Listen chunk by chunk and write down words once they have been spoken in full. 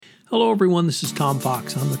Hello everyone, this is Tom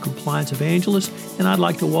Fox. I'm the Compliance Evangelist, and I'd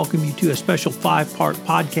like to welcome you to a special 5-part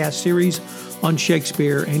podcast series on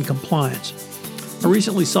Shakespeare and compliance. I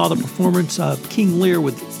recently saw the performance of King Lear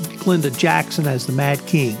with Glenda Jackson as the Mad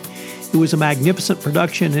King. It was a magnificent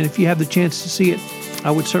production, and if you have the chance to see it,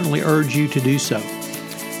 I would certainly urge you to do so.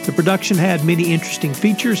 The production had many interesting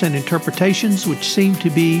features and interpretations, which seemed to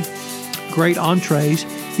be great entrees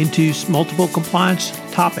into multiple compliance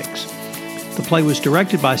topics. The play was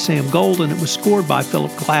directed by Sam Gold, and it was scored by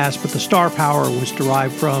Philip Glass, but the star power was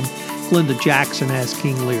derived from Glenda Jackson as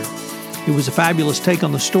King Lear. It was a fabulous take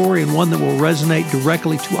on the story and one that will resonate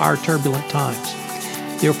directly to our turbulent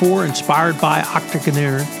times. Therefore, inspired by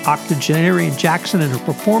octogenarian Jackson and her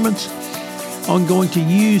performance, I'm going to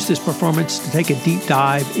use this performance to take a deep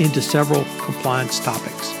dive into several compliance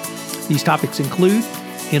topics. These topics include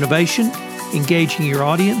innovation, engaging your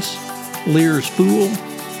audience, Lear's fool,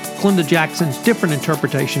 Glenda Jackson's different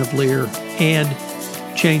interpretation of Lear, and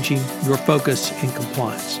changing your focus in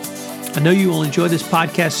compliance. I know you will enjoy this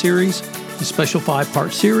podcast series. The special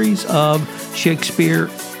 5-part series of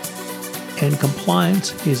Shakespeare and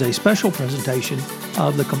Compliance is a special presentation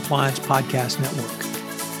of the Compliance Podcast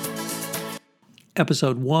Network.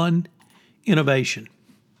 Episode 1, Innovation.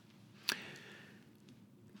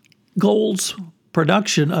 Gold's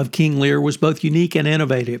production of King Lear was both unique and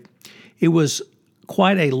innovative. It was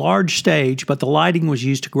quite a large stage, but the lighting was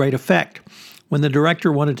used to great effect. When the director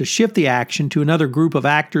wanted to shift the action to another group of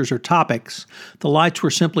actors or topics, the lights were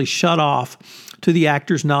simply shut off to the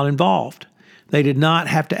actors not involved. They did not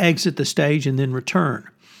have to exit the stage and then return.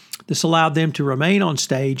 This allowed them to remain on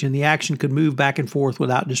stage, and the action could move back and forth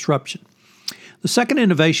without disruption. The second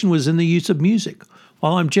innovation was in the use of music.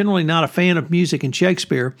 While I'm generally not a fan of music in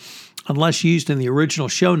Shakespeare, unless used in the original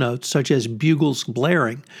show notes, such as bugles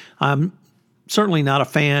blaring, I'm certainly not a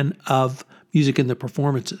fan of music in the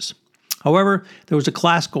performances. However, there was a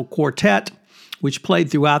classical quartet which played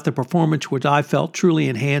throughout the performance, which I felt truly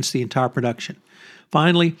enhanced the entire production.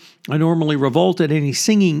 Finally, I normally revolt at any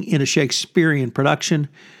singing in a Shakespearean production,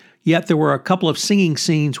 yet there were a couple of singing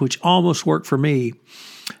scenes which almost worked for me,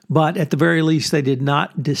 but at the very least they did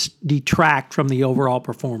not detract from the overall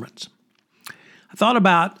performance. I thought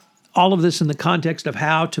about all of this in the context of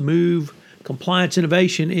how to move compliance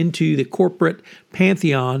innovation into the corporate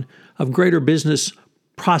pantheon of greater business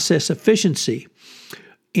process efficiency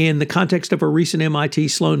in the context of a recent MIT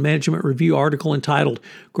Sloan Management Review article entitled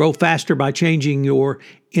Grow Faster by Changing Your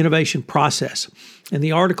Innovation Process. In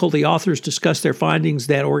the article, the authors discuss their findings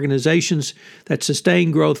that organizations that sustain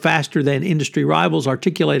growth faster than industry rivals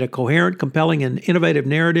articulate a coherent, compelling, and innovative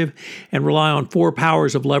narrative and rely on four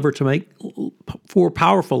powerful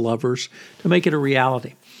levers to make it a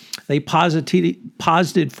reality. They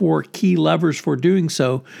posited 4 key levers for doing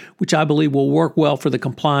so, which I believe will work well for the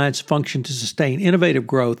compliance function to sustain innovative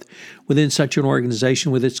growth within such an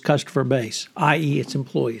organization with its customer base, i.e. its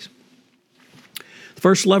employees. The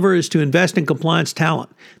first lever is to invest in compliance talent.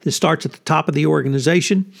 This starts at the top of the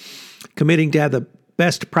organization, committing to have the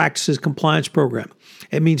best practices compliance program.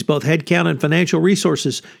 It means both headcount and financial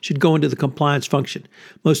resources should go into the compliance function.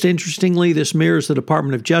 Most interestingly, this mirrors the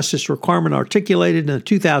Department of Justice requirement articulated in the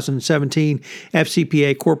 2017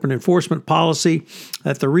 FCPA corporate enforcement policy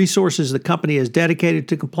that the resources the company has dedicated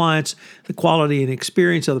to compliance, the quality and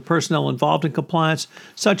experience of the personnel involved in compliance,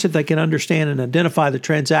 such that they can understand and identify the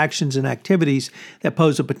transactions and activities that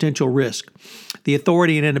pose a potential risk. The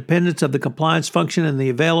authority and independence of the compliance function and the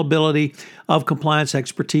availability of compliance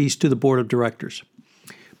expertise to the board of directors.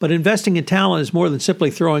 But investing in talent is more than simply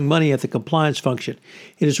throwing money at the compliance function.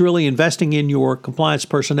 It is really investing in your compliance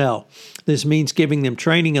personnel. This means giving them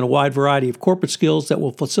training in a wide variety of corporate skills that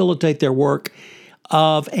will facilitate their work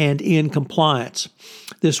of and in compliance.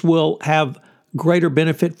 This will have greater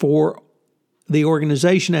benefit for the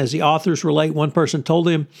organization. As the authors relate, one person told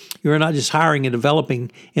them, "You're not just hiring and developing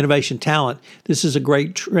innovation talent. This is a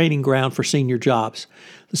great training ground for senior jobs."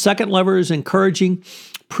 The second lever is encouraging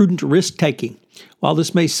prudent risk-taking. While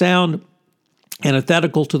this may sound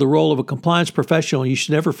antithetical to the role of a compliance professional, you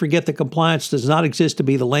should never forget that compliance does not exist to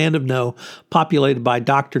be the land of no, populated by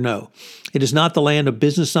Dr. No. It is not the land of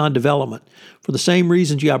business on development. For the same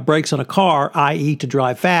reasons you have brakes on a car, i.e. to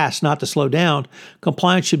drive fast, not to slow down,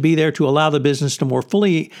 compliance should be there to allow the business to more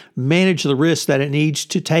fully manage the risks that it needs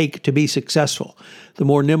to take to be successful. The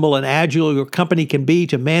more nimble and agile your company can be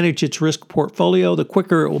to manage its risk portfolio, the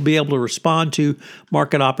quicker it will be able to respond to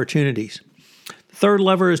market opportunities. The third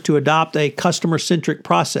lever is to adopt a customer-centric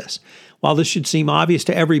process. While this should seem obvious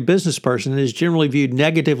to every business person, it is generally viewed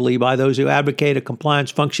negatively by those who advocate a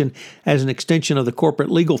compliance function as an extension of the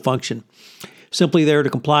corporate legal function. simply there to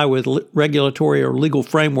comply with regulatory or legal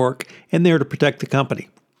framework and there to protect the company.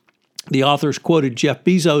 The authors quoted Jeff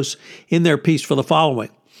Bezos in their piece for the following: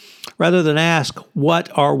 rather than ask, what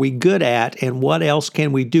are we good at and what else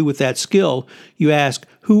can we do with that skill, you ask,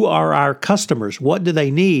 who are our customers? What do they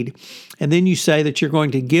need? And then you say that you're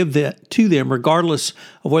going to give that to them regardless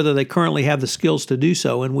of whether they currently have the skills to do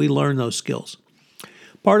so, and we learn those skills.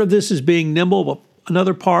 Part of this is being nimble, but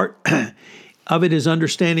another part of it is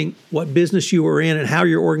understanding what business you are in and how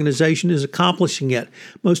your organization is accomplishing it.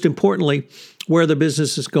 Most importantly, where the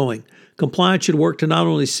business is going. Compliance should work to not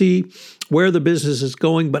only see where the business is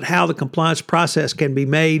going, but how the compliance process can be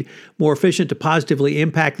made more efficient to positively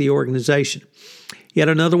impact the organization. Yet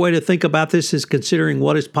another way to think about this is considering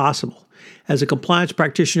what is possible. As a compliance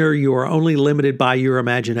practitioner, you are only limited by your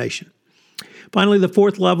imagination. Finally, the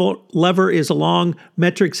fourth lever is along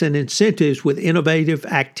metrics and incentives with innovative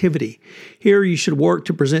activity. Here, you should work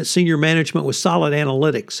to present senior management with solid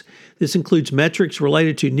analytics. This includes metrics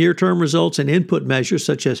related to near-term results and input measures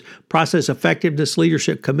such as process effectiveness,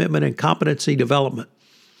 leadership commitment, and competency development.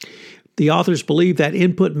 The authors believe that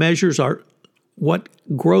input measures are what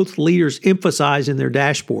growth leaders emphasize in their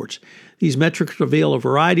dashboards. These metrics reveal a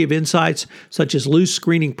variety of insights, such as loose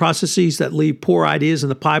screening processes that leave poor ideas in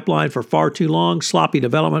the pipeline for far too long, sloppy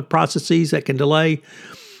development processes that can delay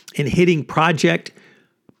in hitting project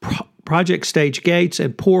stage gates,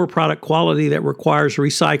 and poor product quality that requires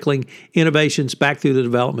recycling innovations back through the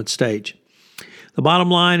development stage. The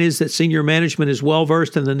bottom line is that senior management is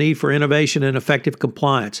well-versed in the need for innovation and effective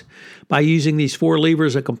compliance. By using these four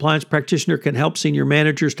levers, a compliance practitioner can help senior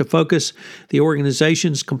managers to focus the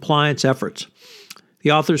organization's compliance efforts.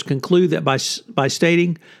 The authors conclude that by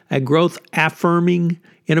stating a growth-affirming,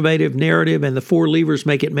 innovative narrative and the four levers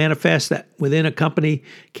make it manifest that within a company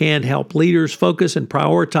can help leaders focus and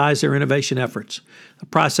prioritize their innovation efforts. The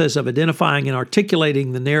process of identifying and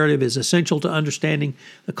articulating the narrative is essential to understanding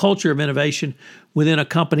the culture of innovation within a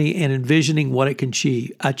company and envisioning what it can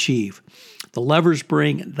achieve. The levers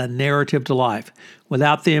bring the narrative to life.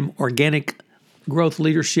 Without them, organic growth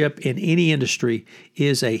leadership in any industry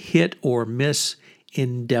is a hit or miss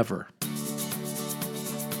endeavor.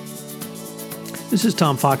 This is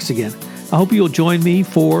Tom Fox again. I hope you'll join me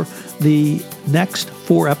for the next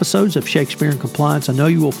 4 episodes of Shakespeare in Compliance. I know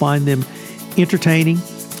you will find them entertaining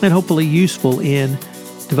and hopefully useful in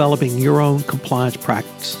developing your own compliance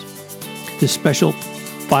practice. This special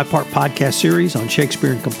 5-part podcast series on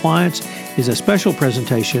Shakespeare in Compliance is a special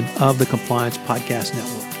presentation of the Compliance Podcast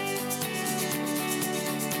Network.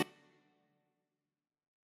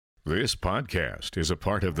 This podcast is a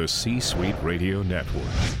part of the C-Suite Radio Network.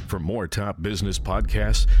 For more top business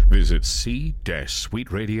podcasts, visit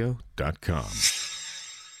c-suiteradio.com.